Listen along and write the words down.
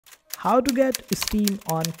How to get Steam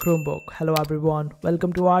on Chromebook. Hello everyone,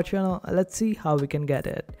 welcome to our channel. Let's see how we can get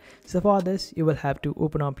it. So for this, you will have to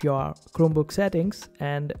open up your Chromebook settings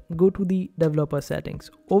and go to the developer settings.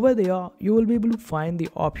 Over there, you will be able to find the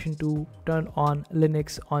option to turn on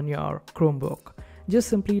Linux on your Chromebook. Just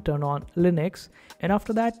simply turn on Linux, and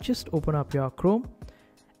after that, just open up your Chrome,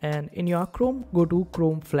 and in your Chrome, go to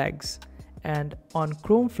Chrome Flags, and on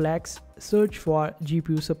Chrome Flags, search for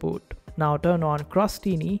GPU support. Now turn on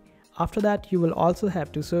Crostini. After that, you will also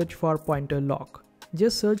have to search for pointer lock.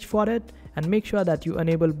 Just search for it and make sure that you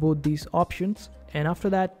enable both these options, and after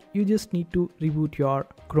that you just need to reboot your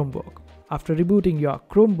Chromebook. After rebooting your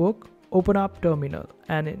Chromebook, open up terminal,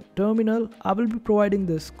 and in terminal I will be providing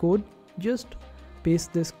this code. Just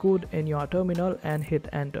paste this code in your terminal and hit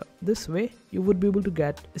enter. This way you would be able to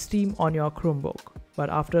get Steam on your Chromebook. But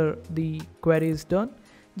after the query is done,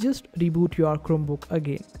 just reboot your Chromebook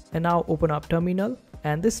again, and now open up terminal,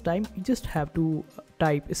 and this time you just have to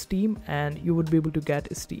type Steam and you would be able to get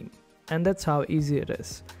Steam. And that's how easy it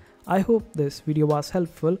is. I hope this video was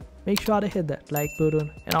helpful. Make sure to hit that like button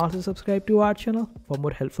and also subscribe to our channel for more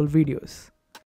helpful videos.